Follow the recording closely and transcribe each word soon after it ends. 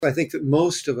I think that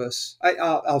most of us,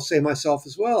 I'll say myself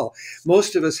as well,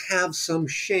 most of us have some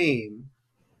shame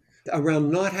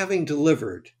around not having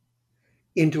delivered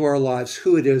into our lives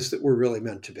who it is that we're really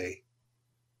meant to be.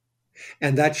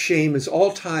 And that shame is all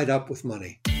tied up with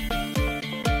money.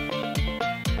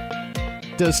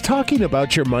 Does talking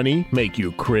about your money make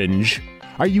you cringe?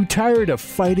 Are you tired of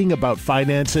fighting about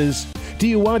finances? Do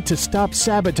you want to stop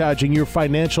sabotaging your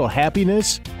financial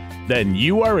happiness? Then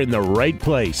you are in the right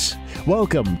place.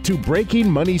 Welcome to Breaking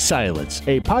Money Silence,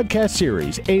 a podcast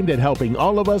series aimed at helping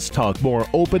all of us talk more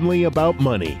openly about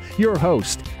money. Your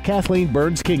host, Kathleen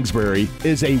Burns Kingsbury,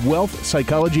 is a wealth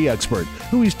psychology expert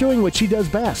who is doing what she does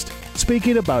best,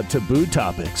 speaking about taboo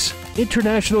topics.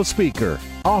 International speaker,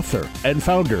 author, and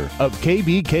founder of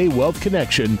KBK Wealth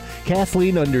Connection,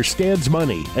 Kathleen understands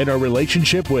money and our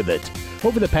relationship with it.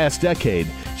 Over the past decade,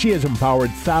 she has empowered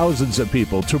thousands of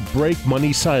people to break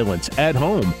money silence at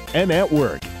home and at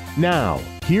work. Now,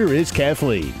 here is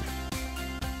Kathleen.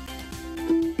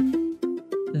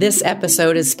 This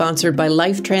episode is sponsored by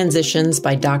Life Transitions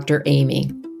by Dr. Amy,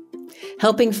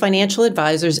 helping financial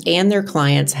advisors and their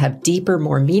clients have deeper,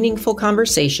 more meaningful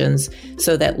conversations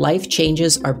so that life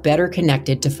changes are better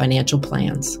connected to financial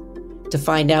plans. To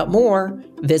find out more,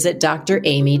 visit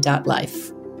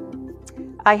dramy.life.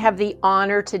 I have the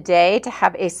honor today to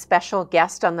have a special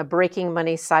guest on the Breaking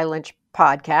Money Silence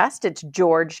podcast. It's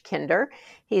George Kinder.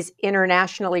 He's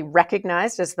internationally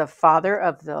recognized as the father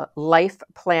of the life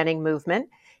planning movement.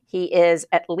 He is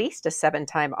at least a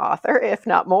 7-time author, if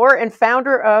not more, and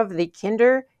founder of the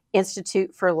Kinder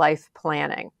Institute for Life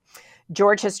Planning.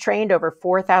 George has trained over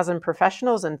 4,000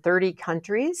 professionals in 30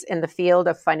 countries in the field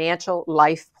of financial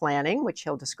life planning, which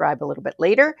he'll describe a little bit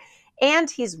later,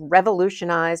 and he's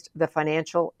revolutionized the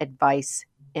financial advice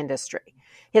industry.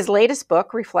 His latest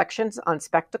book, Reflections on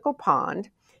Spectacle Pond,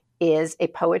 is a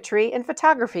poetry and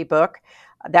photography book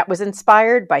that was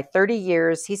inspired by 30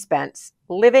 years he spent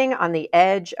living on the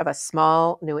edge of a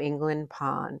small New England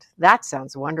pond. That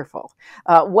sounds wonderful.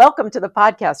 Welcome to the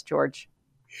podcast, George.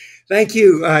 Thank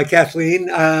you, Kathleen.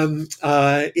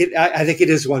 I think it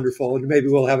is wonderful, and maybe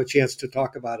we'll have a chance to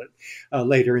talk about it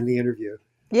later in the interview.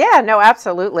 Yeah, no,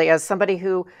 absolutely. As somebody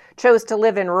who chose to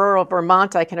live in rural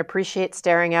Vermont, I can appreciate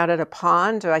staring out at a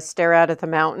pond. I stare out at the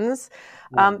mountains.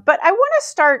 But I want to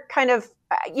start kind of,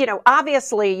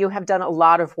 obviously you have done a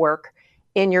lot of work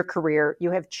in your career.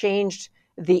 You have changed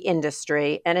the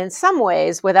industry. And in some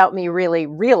ways, without me really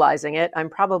realizing it, I'm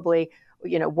probably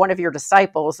one of your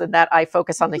disciples in that I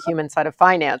focus on the human side of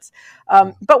finance.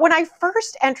 But when I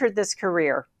first entered this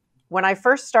career, when I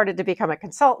first started to become a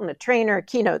consultant, a trainer, a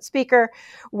keynote speaker,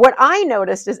 what I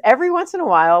noticed is every once in a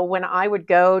while when I would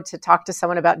go to talk to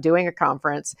someone about doing a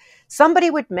conference, somebody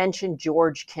would mention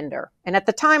George Kinder. And at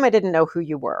the time, I didn't know who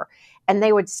you were. And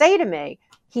they would say to me,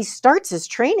 he starts his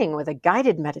training with a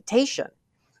guided meditation.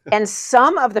 And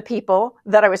some of the people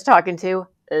that I was talking to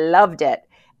loved it.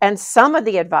 And some of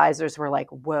the advisors were like,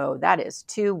 whoa, that is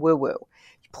too woo-woo.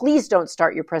 Please don't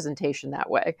start your presentation that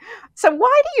way. So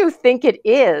why do you think it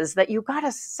is that you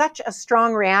got such a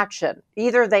strong reaction?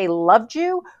 Either they loved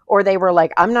you or they were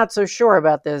like, I'm not so sure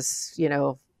about this,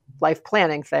 life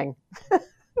planning thing.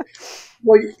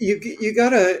 Well, you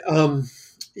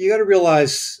gotta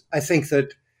realize, I think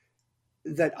that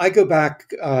I go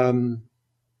back,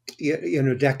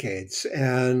 decades,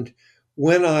 and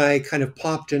when I kind of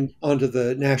popped onto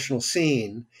the national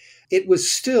scene, it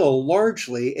was still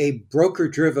largely a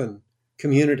broker-driven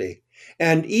community.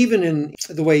 And even in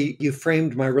the way you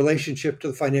framed my relationship to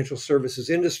the financial services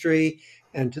industry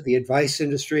and to the advice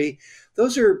industry,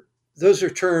 those are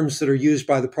terms that are used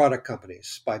by the product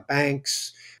companies, by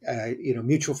banks,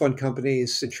 mutual fund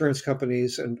companies, insurance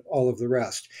companies, and all of the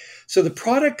rest. So the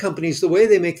product companies, the way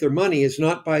they make their money is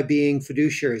not by being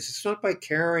fiduciaries. It's not by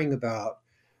caring about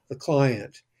the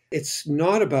client. It's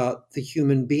not about the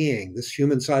human being, this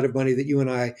human side of money that you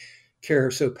and I care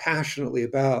so passionately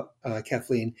about,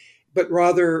 Kathleen, but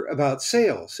rather about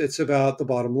sales. It's about the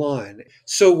bottom line.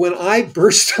 So when I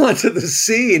burst onto the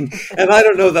scene, and I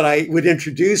don't know that I would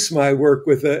introduce my work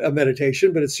with a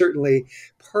meditation, but it's certainly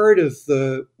part of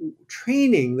the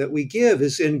training that we give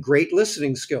is in great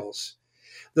listening skills.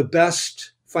 The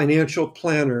best financial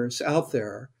planners out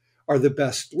there are the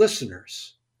best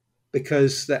listeners,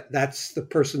 because that's the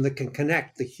person that can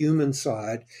connect the human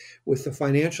side with the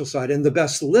financial side. And the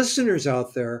best listeners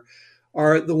out there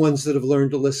are the ones that have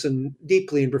learned to listen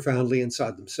deeply and profoundly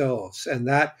inside themselves. And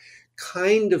that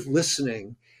kind of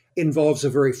listening involves a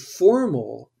very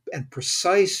formal and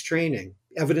precise training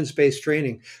evidence-based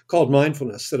training called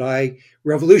mindfulness that I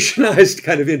revolutionized,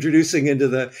 kind of introducing into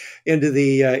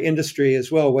the industry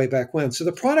as well way back when. So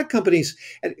the product companies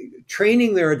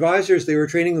training their advisors, they were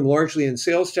training them largely in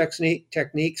sales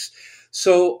techniques.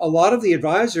 So a lot of the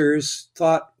advisors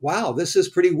thought, wow, this is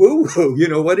pretty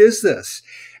woo-woo. What is this?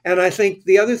 And I think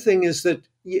the other thing is that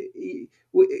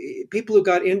people who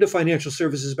got into financial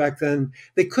services back then,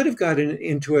 they could have gotten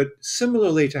into it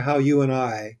similarly to how you and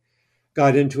I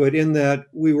got into it, in that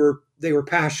they were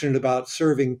passionate about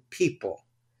serving people.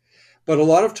 But a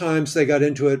lot of times they got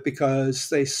into it because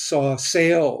they saw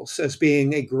sales as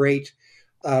being a great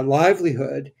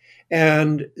livelihood.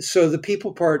 And so the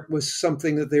people part was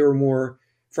something that they were more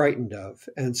frightened of.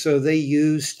 And so they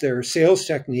used their sales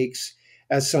techniques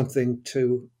as something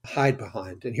to hide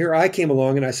behind. And here I came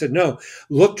along and I said, no,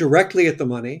 look directly at the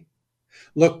money,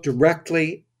 look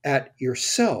directly at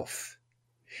yourself,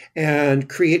 and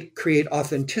create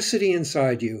authenticity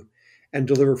inside you and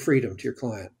deliver freedom to your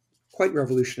client. Quite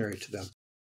revolutionary to them.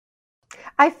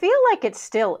 I feel like it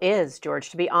still is,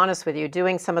 George, to be honest with you,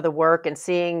 doing some of the work and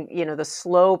seeing, the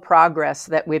slow progress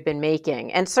that we've been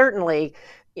making. And certainly,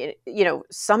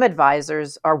 some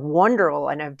advisors are wonderful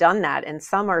and have done that. And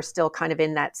some are still kind of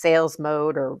in that sales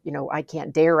mode, or, I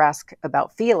can't dare ask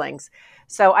about feelings.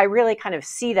 So I really kind of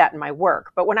see that in my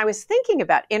work. But when I was thinking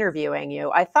about interviewing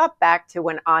you, I thought back to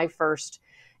when I first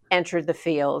entered the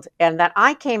field, and that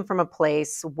I came from a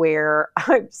place where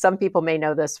some people may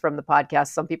know this from the podcast,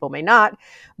 some people may not,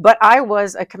 but I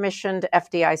was a commissioned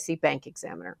FDIC bank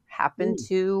examiner, happened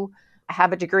to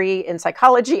have a degree in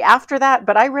psychology after that,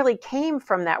 but I really came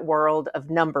from that world of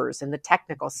numbers and the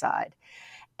technical side.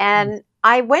 And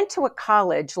I went to a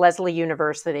college, Lesley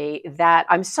University, that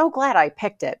I'm so glad I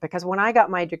picked it, because when I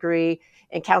got my degree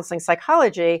in counseling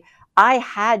psychology, I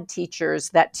had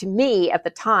teachers that to me at the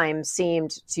time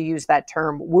seemed to use that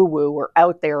term woo-woo or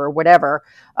out there or whatever.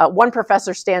 One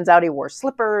professor stands out. He wore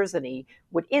slippers and he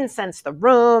would incense the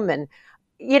room. And,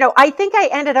 I think I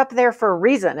ended up there for a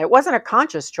reason. It wasn't a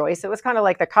conscious choice. It was kind of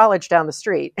like the college down the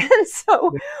street. And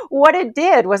so what it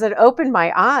did was it opened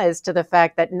my eyes to the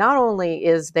fact that not only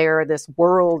is there this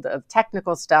world of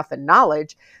technical stuff and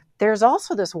knowledge, there's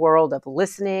also this world of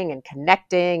listening and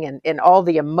connecting and all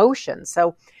the emotions.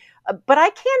 So but I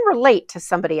can relate to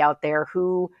somebody out there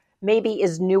who maybe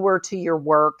is newer to your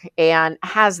work and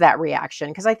has that reaction,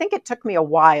 because I think it took me a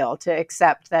while to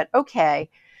accept that, okay,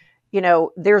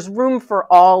 there's room for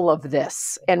all of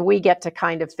this, and we get to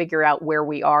kind of figure out where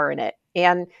we are in it.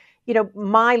 And,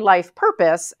 my life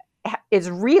purpose is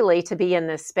really to be in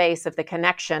this space of the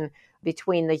connection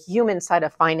between the human side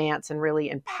of finance and really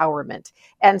empowerment.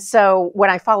 And so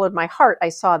when I followed my heart, I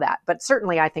saw that. But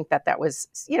certainly I think that was,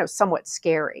 somewhat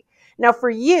scary. Now for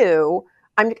you,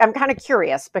 I'm kind of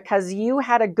curious, because you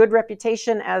had a good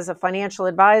reputation as a financial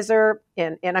advisor.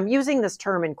 And I'm using this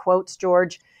term in quotes,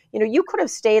 George. You could have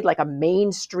stayed like a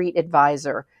Main Street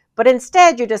advisor, but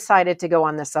instead you decided to go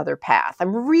on this other path.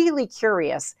 I'm really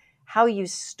curious how you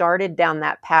started down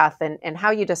that path and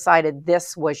how you decided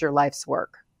this was your life's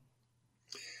work.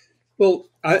 Well,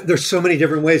 there's so many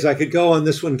different ways I could go on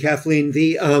this one, Kathleen.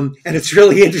 And it's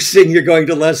really interesting you're going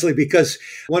to Lesley, because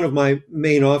one of my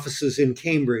main offices in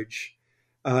Cambridge,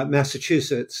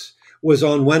 Massachusetts, was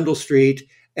on Wendell Street.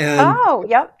 And,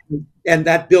 and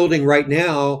that building right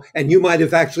now, and you might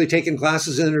have actually taken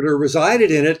classes in it or resided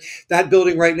in it, that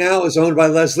building right now is owned by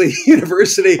Lesley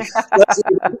University.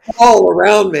 Lesley all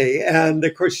around me. And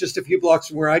of course, just a few blocks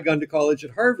from where I'd gone to college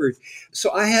at Harvard.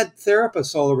 So I had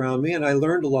therapists all around me, and I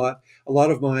learned a lot. A lot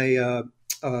of my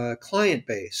client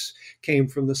base came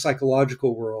from the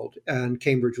psychological world, and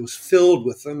Cambridge was filled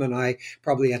with them. And I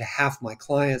probably had half my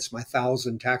clients, my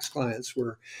 1,000 tax clients,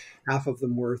 half of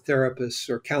them were therapists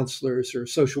or counselors or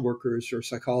social workers or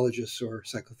psychologists or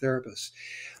psychotherapists,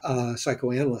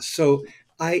 psychoanalysts. So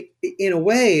in a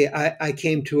way, I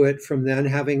came to it from then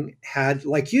having had,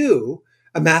 like you,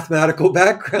 a mathematical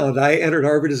background. I entered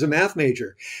Harvard as a math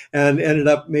major and ended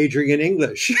up majoring in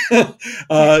English.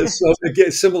 So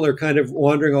again, similar kind of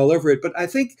wandering all over it. But I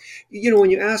think, when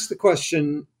you ask the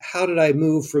question, how did I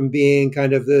move from being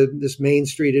kind of this Main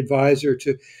Street advisor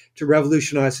to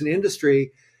revolutionize an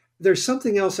industry? There's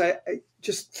something else. I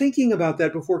just thinking about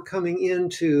that before coming in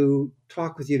to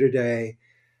talk with you today,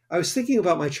 I was thinking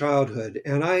about my childhood,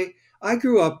 and I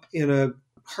grew up in a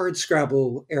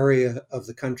hardscrabble area of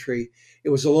the country. It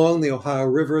was along the Ohio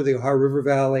River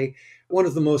Valley, one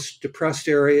of the most depressed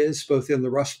areas, both in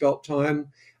the Rust Belt time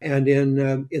and in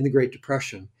the Great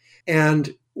Depression.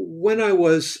 And when I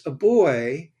was a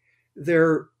boy,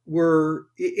 there were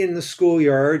in the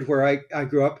schoolyard where I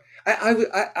grew up,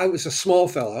 I was a small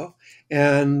fellow,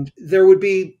 and there would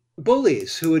be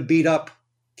bullies who would beat up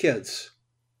kids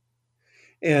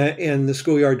in the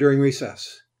schoolyard during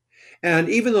recess. And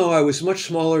even though I was much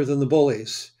smaller than the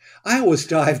bullies, I always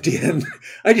dived in.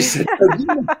 I just said, "Oh,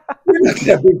 you're not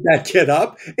going to beat that kid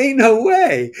up. Ain't no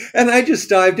way." And I just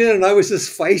dived in, and I was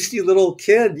this feisty little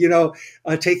kid,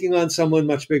 taking on someone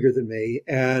much bigger than me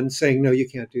and saying, "No, you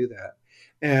can't do that."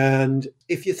 And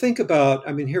if you think about,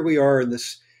 I mean, here we are in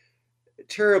this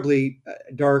terribly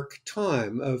dark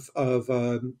time of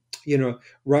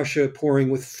Russia pouring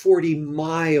with 40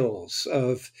 miles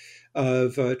of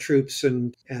troops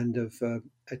and of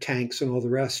tanks and all the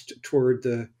rest toward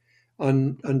the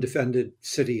undefended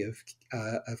city of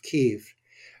Kyiv.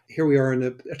 Here we are in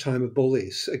a time of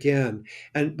bullies again,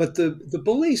 but the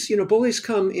bullies, bullies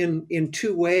come in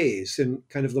two ways in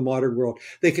kind of the modern world.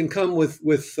 They can come with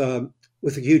a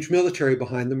huge military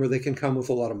behind them, or they can come with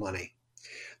a lot of money.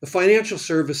 The financial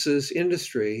services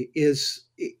industry is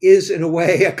in a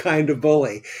way a kind of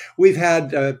bully. We've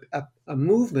had a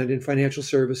movement in financial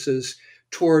services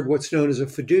toward what's known as a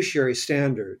fiduciary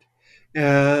standard.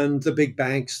 And the big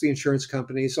banks, the insurance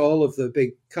companies, all of the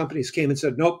big companies came and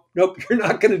said, nope, you're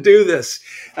not going to do this.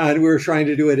 And we were trying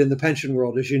to do it in the pension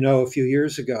world, as you know, a few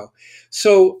years ago.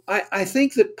 So I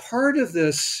think that part of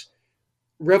this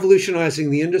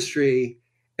revolutionizing the industry,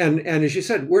 and as you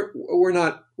said, we're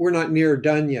not near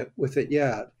done yet with it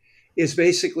yet, is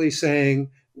basically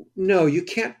saying, no, you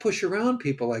can't push around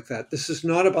people like that. This is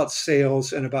not about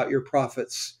sales and about your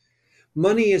profits.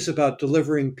 Money is about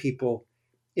delivering people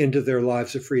into their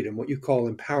lives of freedom, what you call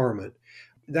empowerment.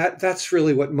 That's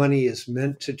really what money is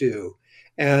meant to do.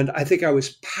 And I think I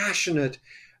was passionate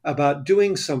about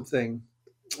doing something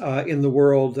in the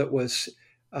world that was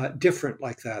different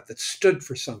like that stood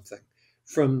for something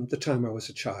from the time I was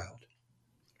a child.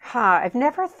 I've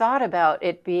never thought about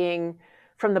it being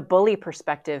from the bully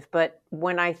perspective, but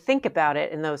when I think about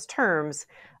it in those terms,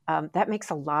 that makes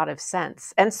a lot of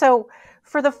sense. And so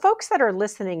for the folks that are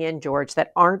listening in, George,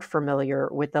 that aren't familiar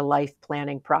with the life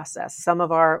planning process, some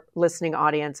of our listening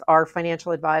audience are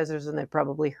financial advisors and they've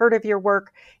probably heard of your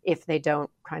work if they don't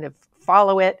kind of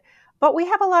follow it. But we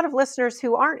have a lot of listeners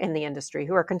who aren't in the industry,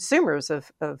 who are consumers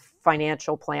of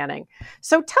financial planning.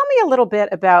 So tell me a little bit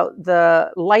about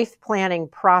the life planning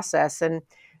process and,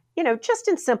 just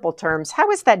in simple terms,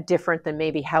 how is that different than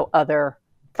maybe how other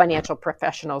financial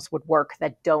professionals would work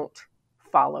that don't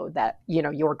follow that,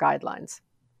 your guidelines?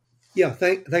 Yeah,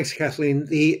 thanks, Kathleen.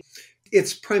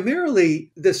 It's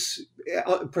primarily this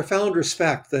profound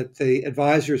respect that the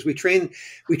advisors, we train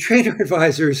our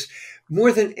advisors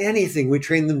more than anything, we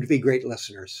train them to be great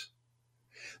listeners.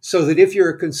 So that if you're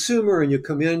a consumer and you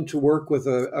come in to work with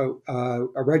a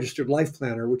registered life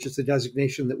planner, which is the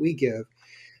designation that we give,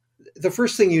 the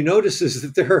first thing you notice is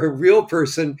that they're a real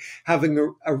person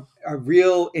having a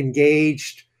real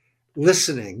engaged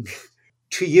listening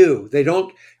to you. They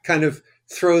don't kind of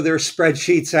throw their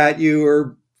spreadsheets at you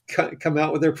or come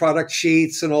out with their product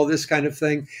sheets and all this kind of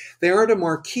thing. They aren't a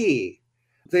marquee.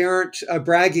 They aren't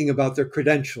bragging about their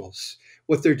credentials.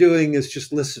 What they're doing is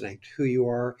just listening to who you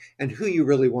are and who you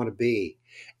really want to be.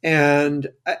 And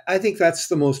I think that's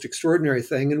the most extraordinary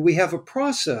thing. And we have a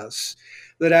process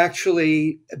that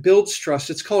actually builds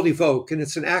trust. It's called EVOKE, and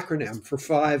it's an acronym for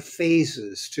 5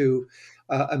 phases to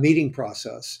a meeting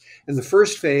process. And the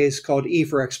first phase, called E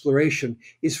for exploration,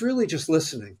 is really just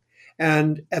listening.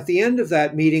 And at the end of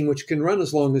that meeting, which can run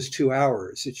as long as 2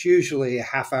 hours, it's usually a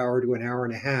half hour to an hour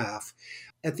and a half.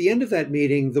 At the end of that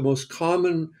meeting, the most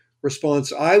common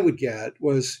response I would get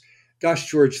was, "Gosh,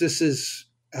 George, this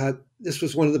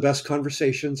was one of the best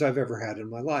conversations I've ever had in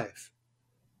my life."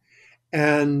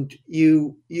 And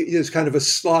there's kind of a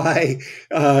sly,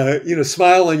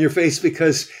 smile on your face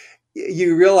because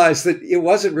you realize that it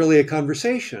wasn't really a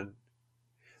conversation.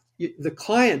 The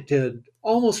client did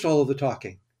almost all of the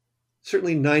talking,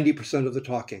 certainly 90% of the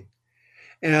talking.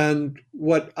 And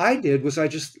what I did was I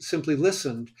just simply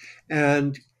listened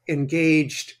and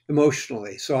engaged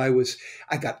emotionally. So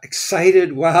I got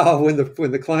excited. Wow. When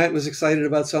the client was excited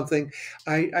about something,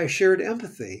 I shared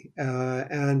empathy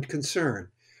and concern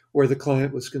where the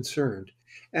client was concerned.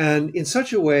 And in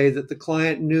such a way that the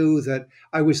client knew that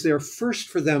I was there first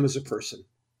for them as a person.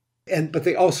 But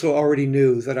they also already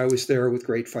knew that I was there with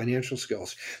great financial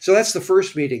skills. So that's the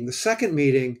first meeting. The second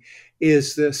meeting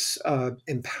is this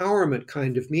empowerment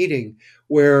kind of meeting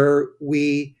where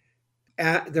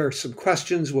there are some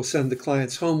questions we'll send the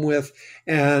clients home with,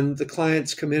 and the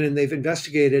clients come in and they've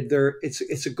investigated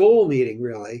it's a goal meeting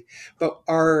really, but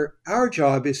our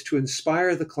job is to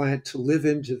inspire the client to live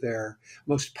into their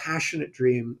most passionate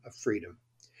dream of freedom.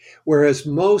 Whereas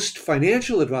most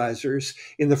financial advisors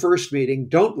in the first meeting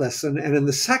don't listen, and in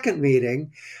the second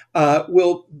meeting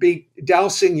will be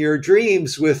dousing your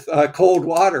dreams with cold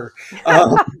water.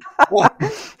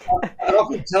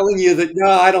 Often telling you that,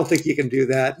 no, I don't think you can do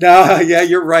that. No, yeah,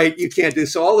 you're right. You can't do.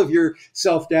 So all of your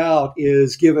self-doubt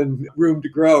is given room to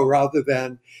grow rather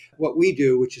than what we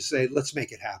do, which is say, let's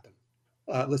make it happen.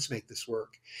 Let's make this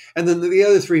work. And then the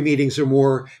other three meetings are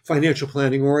more financial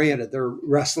planning oriented. They're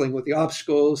wrestling with the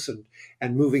obstacles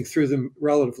and moving through them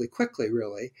relatively quickly,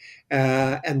 really,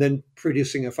 and then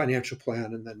producing a financial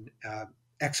plan and then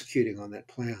executing on that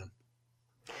plan.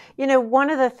 You know, one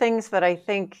of the things that I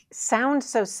think sounds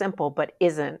so simple but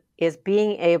isn't is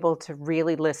being able to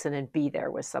really listen and be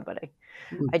there with somebody.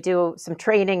 I do some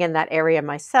training in that area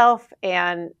myself,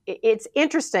 and it's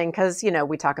interesting because, you know,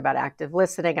 we talk about active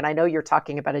listening, and I know you're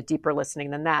talking about a deeper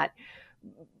listening than that.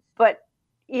 But,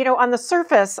 you know, on the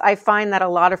surface, I find that a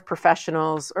lot of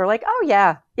professionals are like, oh,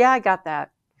 yeah, I got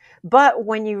that. But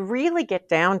when you really get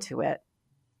down to it,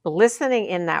 listening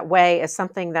in that way is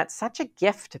something that's such a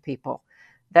gift to people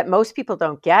that most people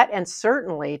don't get. And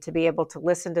certainly to be able to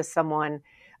listen to someone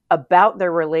about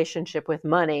their relationship with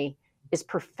money is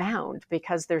profound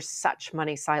because there's such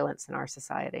money silence in our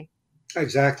society.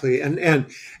 Exactly, and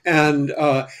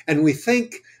we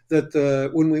think that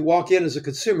when we walk in as a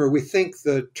consumer, we think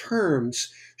the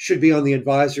terms should be on the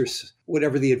advisor's,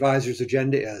 whatever the advisor's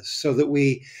agenda is, so that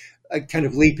we kind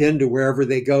of leap into wherever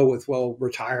they go with, well,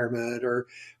 retirement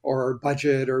or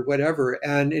budget or whatever.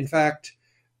 And in fact,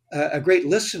 a great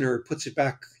listener puts it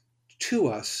back to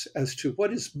us as to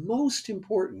what is most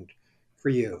important for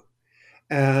you.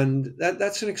 And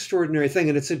that's an extraordinary thing.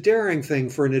 And it's a daring thing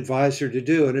for an advisor to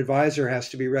do. An advisor has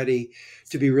to be ready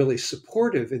to be really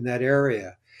supportive in that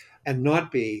area and not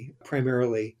be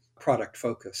primarily product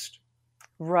focused.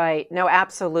 Right. No,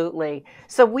 absolutely.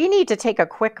 So we need to take a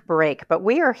quick break, but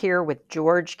we are here with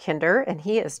George Kinder, and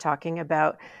he is talking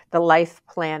about the life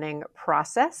planning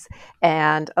process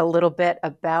and a little bit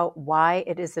about why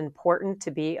it is important to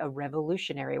be a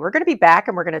revolutionary. We're going to be back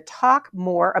and we're going to talk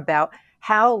more about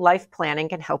how life planning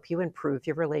can help you improve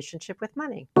your relationship with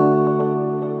money.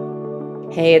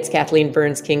 Hey, it's Kathleen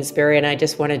Burns Kingsbury, and I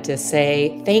just wanted to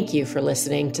say thank you for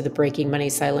listening to the Breaking Money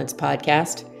Silence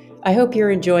podcast. I hope you're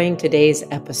enjoying today's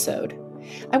episode.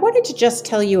 I wanted to just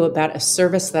tell you about a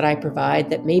service that I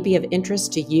provide that may be of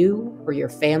interest to you or your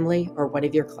family or one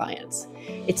of your clients.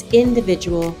 It's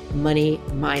individual money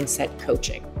mindset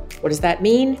coaching. What does that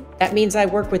mean? That means I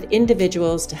work with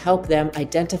individuals to help them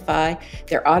identify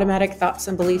their automatic thoughts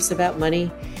and beliefs about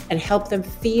money and help them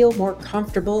feel more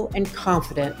comfortable and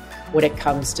confident when it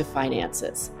comes to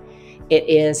finances. It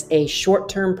is a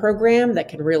short-term program that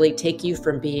can really take you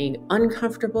from being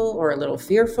uncomfortable or a little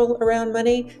fearful around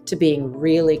money to being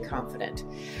really confident.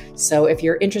 So if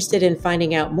you're interested in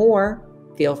finding out more,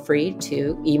 feel free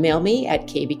to email me at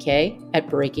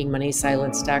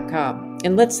kbk@breakingmoneysilence.com.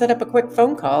 And let's set up a quick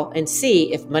phone call and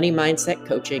see if money mindset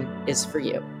coaching is for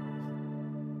you.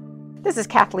 This is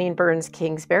Kathleen Burns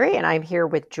Kingsbury, and I'm here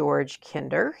with George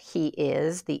Kinder. He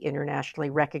is the internationally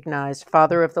recognized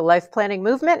father of the life planning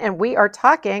movement, and we are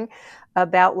talking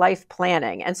about life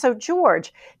planning. And so,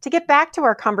 George, to get back to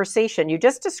our conversation, you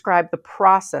just described the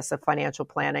process of financial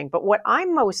planning, but what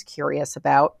I'm most curious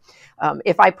about,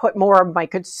 if I put more of my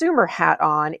consumer hat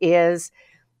on, is,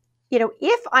 you know,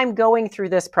 if I'm going through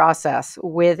this process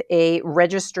with a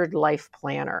registered life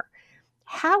planner,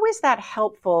 how is that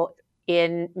helpful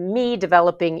in me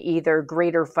developing either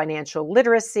greater financial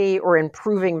literacy or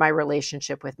improving my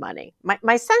relationship with money?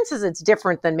 My sense is it's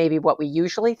different than maybe what we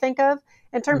usually think of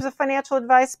in terms of financial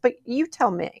advice, but you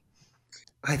tell me.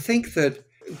 I think that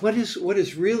what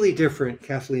is really different,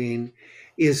 Kathleen,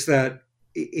 is that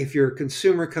if you're a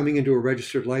consumer coming into a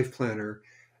registered life planner,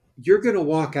 you're going to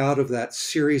walk out of that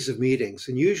series of meetings.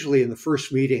 And usually in the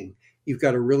first meeting, you've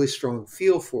got a really strong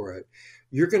feel for it.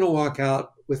 You're going to walk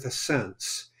out with a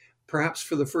sense, perhaps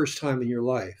for the first time in your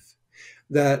life,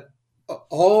 that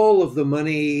all of the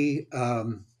money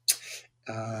kind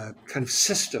of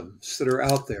systems that are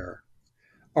out there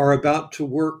are about to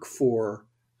work for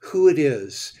who it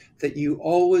is that you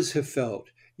always have felt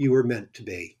you were meant to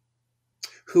be,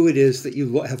 who it is that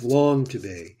you have longed to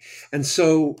be. And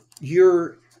so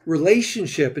your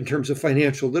relationship in terms of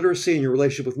financial literacy and your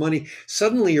relationship with money,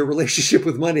 suddenly your relationship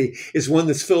with money is one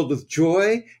that's filled with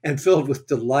joy and filled with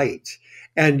delight.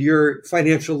 And your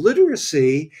financial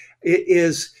literacy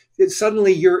is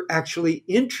suddenly you're actually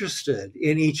interested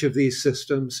in each of these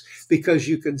systems because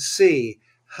you can see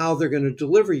how they're going to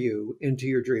deliver you into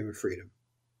your dream of freedom.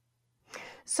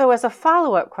 So, as a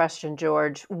follow up question,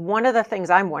 George, one of the things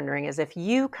I'm wondering is if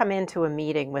you come into a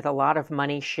meeting with a lot of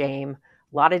money shame,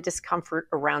 a lot of discomfort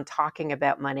around talking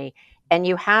about money, and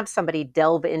you have somebody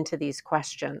delve into these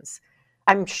questions.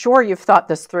 I'm sure you've thought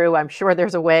this through. I'm sure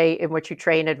there's a way in which you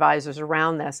train advisors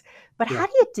around this. But Yeah. how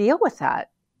do you deal with that?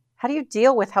 How do you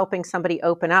deal with helping somebody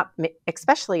open up,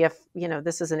 especially if,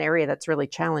 this is an area that's really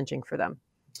challenging for them?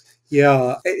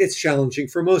 Yeah, it's challenging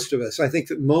for most of us. I think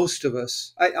that most of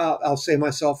us, I'll say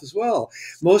myself as well,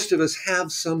 most of us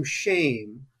have some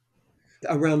shame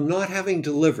around not having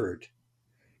delivered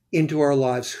into our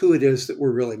lives who it is that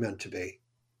we're really meant to be.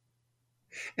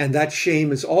 And that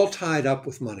shame is all tied up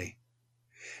with money,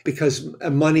 because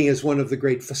money is one of the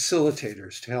great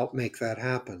facilitators to help make that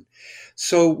happen.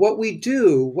 So what we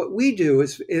do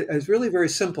is really very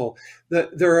simple.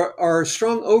 There are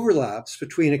strong overlaps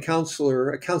between the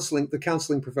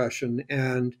counseling profession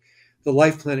and the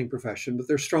life planning profession, but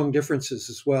there's strong differences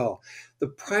as well. The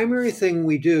primary thing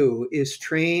we do is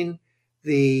train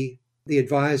the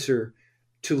advisor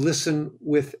to listen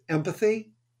with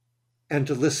empathy and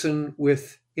to listen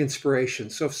with inspiration.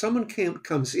 So if someone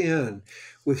comes in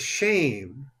with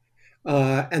shame,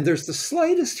 and there's the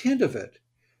slightest hint of it,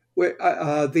 where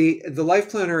the life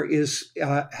planner is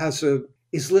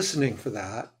listening for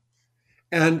that,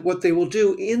 and what they will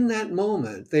do in that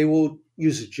moment, they will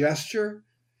use a gesture.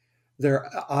 Their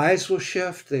eyes will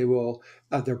shift.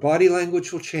 Their body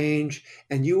language will change,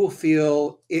 and you will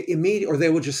feel immediate, or they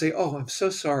will just say, "Oh, I'm so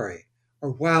sorry,"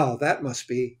 or "Wow, that must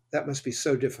be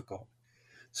so difficult."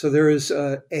 So there is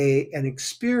an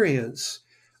experience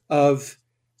of,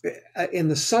 in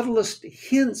the subtlest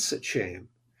hints at shame,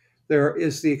 there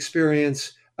is the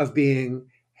experience of being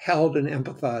held and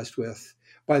empathized with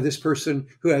by this person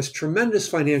who has tremendous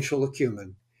financial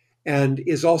acumen and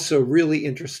is also really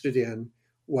interested in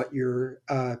what your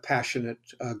passionate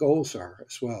goals are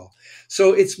as well.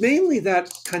 So it's mainly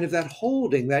that kind of that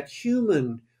holding, that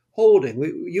human holding.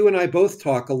 You and I both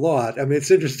talk a lot. I mean, it's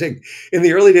interesting. In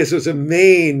the early days, it was a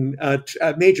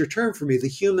major term for me, the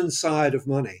human side of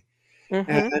money. And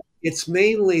Mm-hmm. it's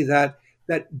mainly that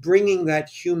bringing that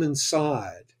human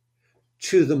side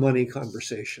to the money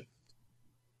conversation.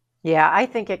 Yeah, I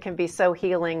think it can be so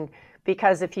healing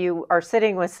because if you are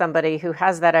sitting with somebody who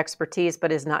has that expertise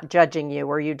but is not judging you,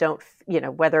 or you don't,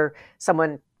 whether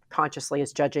someone consciously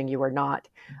is judging you or not,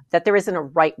 that there isn't a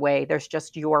right way, there's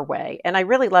just your way. And I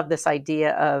really love this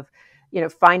idea of,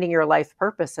 finding your life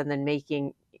purpose and then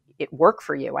making it work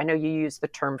for you. I know you use the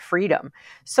term freedom.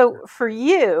 So for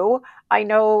you, I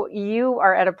know you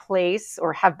are at a place,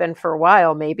 or have been for a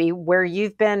while maybe, where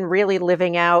you've been really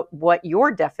living out what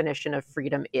your definition of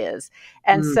freedom is.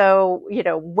 And Mm.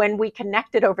 so, when we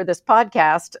connected over this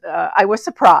podcast, I was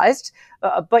surprised,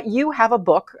 but you have a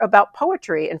book about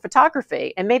poetry and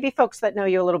photography. And maybe folks that know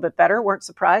you a little bit better weren't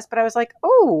surprised, but I was like,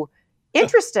 oh,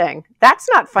 interesting. That's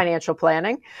not financial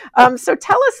planning. So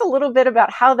tell us a little bit about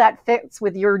how that fits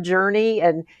with your journey,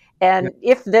 and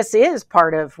if this is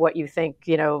part of what you think,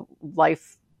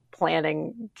 life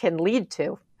planning can lead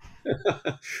to.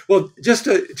 Well, just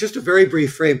a very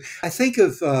brief frame. I think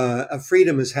of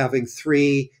freedom as having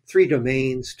three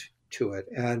domains to it,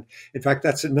 and in fact,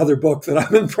 that's another book that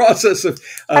I'm in the process of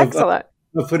Excellent.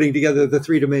 putting together, the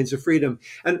three domains of freedom.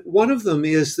 And one of them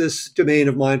is this domain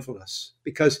of mindfulness,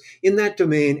 because in that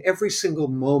domain, every single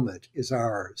moment is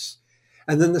ours.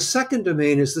 And then the second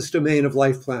domain is this domain of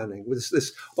life planning, with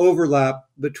this overlap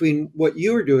between what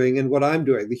you're doing and what I'm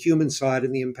doing, the human side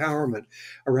and the empowerment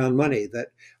around money,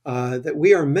 that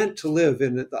we are meant to live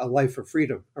in a life of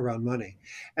freedom around money.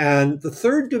 And the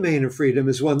third domain of freedom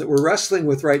is one that we're wrestling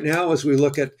with right now as we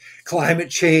look at climate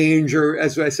change, or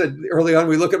as I said early on,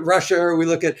 we look at Russia, or we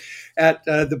look at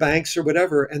the banks or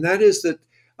whatever. And that is that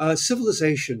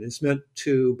civilization is meant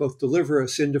to both deliver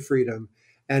us into freedom,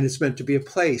 and it's meant to be a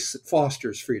place that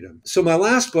fosters freedom. So my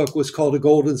last book was called A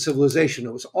Golden Civilization.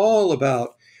 It was all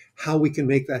about how we can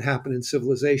make that happen in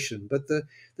civilization. But the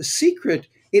secret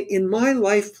in my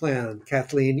life plan,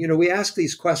 Kathleen, we ask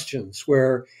these questions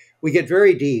where we get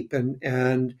very deep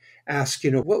and ask,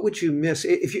 what would you miss?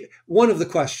 One of the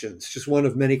questions, just one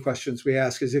of many questions we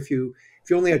ask, is if you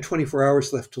only had 24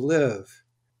 hours left to live,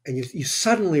 and you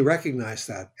suddenly recognize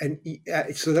that, and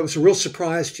so that was a real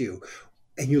surprise to you,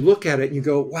 and you look at it and you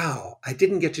go, wow, I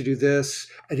didn't get to do this.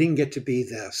 I didn't get to be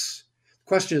this. The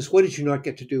question is, what did you not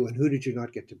get to do, and who did you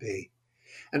not get to be?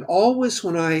 And always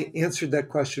when I answered that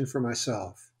question for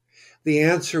myself, the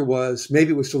answer was,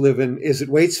 maybe it was to live in, is it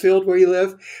Waitsfield where you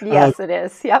live? Yes, it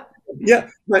is. Yep. Yeah,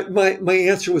 my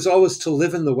answer was always to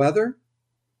live in the weather,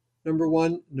 number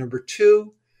one. Number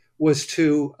two was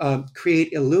to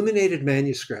create illuminated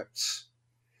manuscripts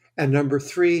And number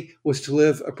 3 was to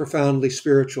live a profoundly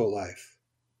spiritual life.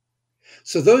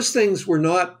 So those things were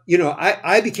not,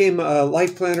 I became a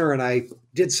life planner and I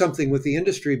did something with the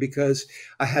industry because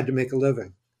I had to make a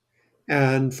living.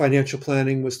 And financial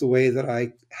planning was the way that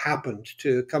I happened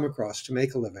to come across to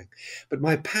make a living. But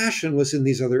my passion was in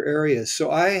these other areas.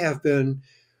 So I have been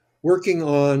working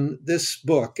on this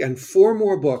book and 4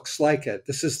 more books like it.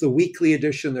 This is the weekly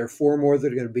edition. There are 4 more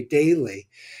that are going to be daily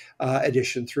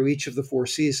edition through each of the 4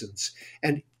 seasons.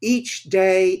 And each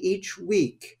day, each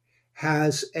week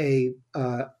has a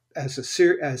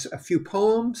few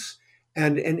poems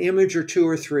and an image or 2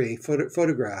 or 3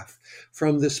 photograph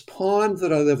from this pond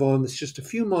that I live on that's just a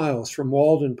few miles from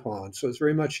Walden Pond. So it's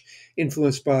very much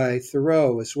influenced by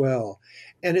Thoreau as well.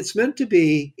 And it's meant to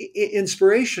be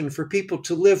inspiration for people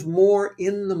to live more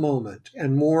in the moment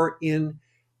and more in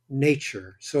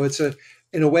nature. So it's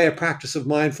in a way, a practice of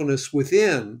mindfulness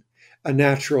within a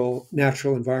natural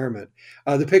environment.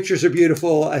 The pictures are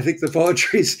beautiful. I think the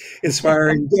poetry's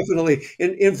inspiring, definitely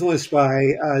influenced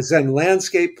by Zen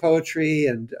landscape poetry.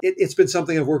 And it's been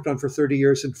something I've worked on for 30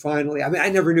 years. And finally, I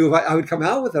never knew if I would come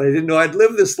out with it. I didn't know I'd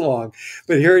live this long.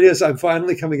 But here it is. I'm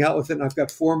finally coming out with it. And I've got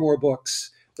 4 more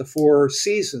books, the 4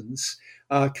 seasons,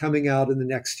 coming out in the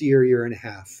next year and a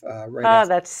half.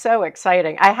 That's so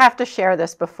exciting. I have to share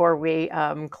this before we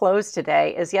close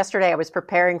today. Yesterday I was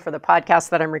preparing for the podcast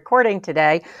that I'm recording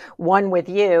today, one with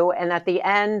you. And at the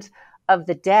end of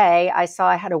the day, I saw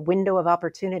I had a window of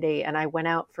opportunity and I went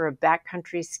out for a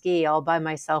backcountry ski all by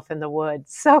myself in the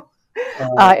woods. So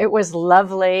it was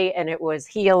lovely and it was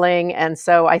healing. And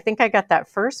so I think I got that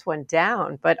first one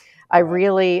down, but I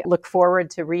really look forward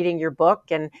to reading your book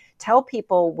and tell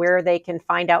people where they can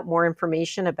find out more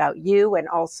information about you and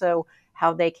also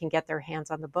how they can get their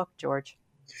hands on the book, George.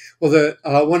 Well,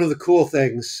 one of the cool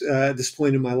things at this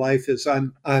point in my life is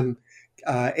I'm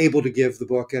able to give the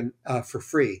book for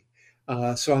free.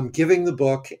 So I'm giving the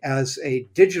book as a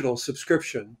digital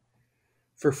subscription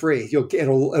for free.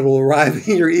 It'll arrive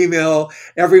in your out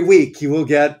every week. You will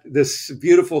get this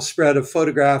beautiful spread of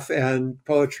photograph and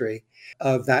poetry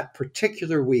of that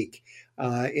particular week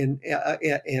out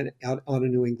on a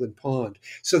New England pond.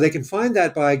 So they can find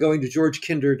that by going to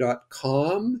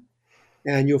georgekinder.com,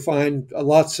 and you'll find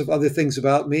lots of other things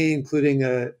about me, including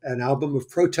an album of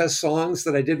protest songs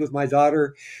that I did with my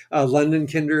daughter, London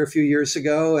Kinder, a few years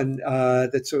ago, and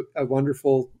that's a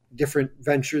wonderful different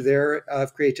venture there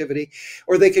of creativity.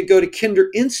 Or they could go to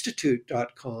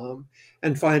kinderinstitute.com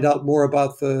and find out more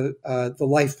about the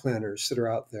life planners that are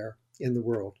out there in the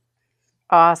world.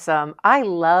 Awesome. I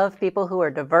love people who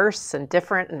are diverse and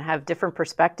different and have different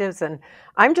perspectives. And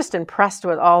I'm just impressed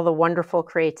with all the wonderful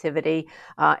creativity.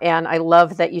 And I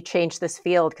love that you changed this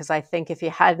field, because I think if you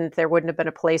hadn't, there wouldn't have been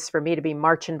a place for me to be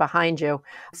marching behind you.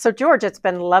 So George, it's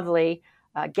been lovely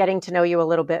getting to know you a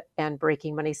little bit and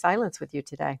breaking money silence with you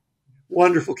today.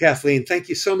 Wonderful, Kathleen. Thank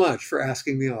you so much for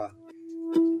asking me on.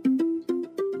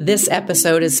 This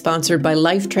episode is sponsored by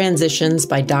Life Transitions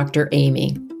by Dr.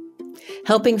 Amy,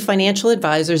 helping financial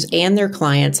advisors and their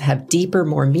clients have deeper,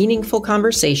 more meaningful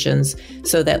conversations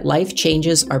so that life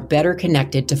changes are better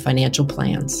connected to financial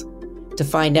plans. To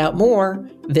find out more,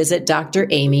 visit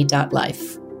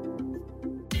dramy.life.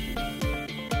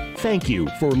 Thank you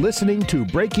for listening to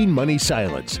Breaking Money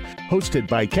Silence, hosted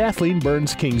by Kathleen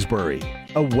Burns Kingsbury,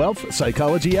 a wealth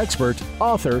psychology expert,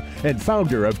 author, and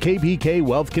founder of KBK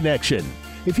Wealth Connection.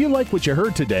 If you like what you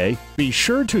heard today, be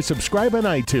sure to subscribe on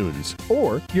iTunes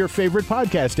or your favorite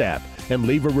podcast app and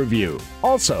leave a review.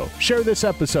 Also, share this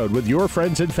episode with your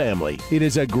friends and family. It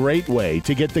is a great way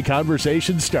to get the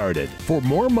conversation started. For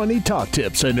more money talk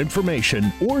tips and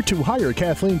information, or to hire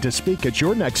Kathleen to speak at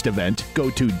your next event,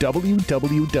 go to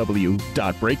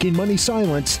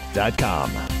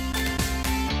www.breakingmoneysilence.com.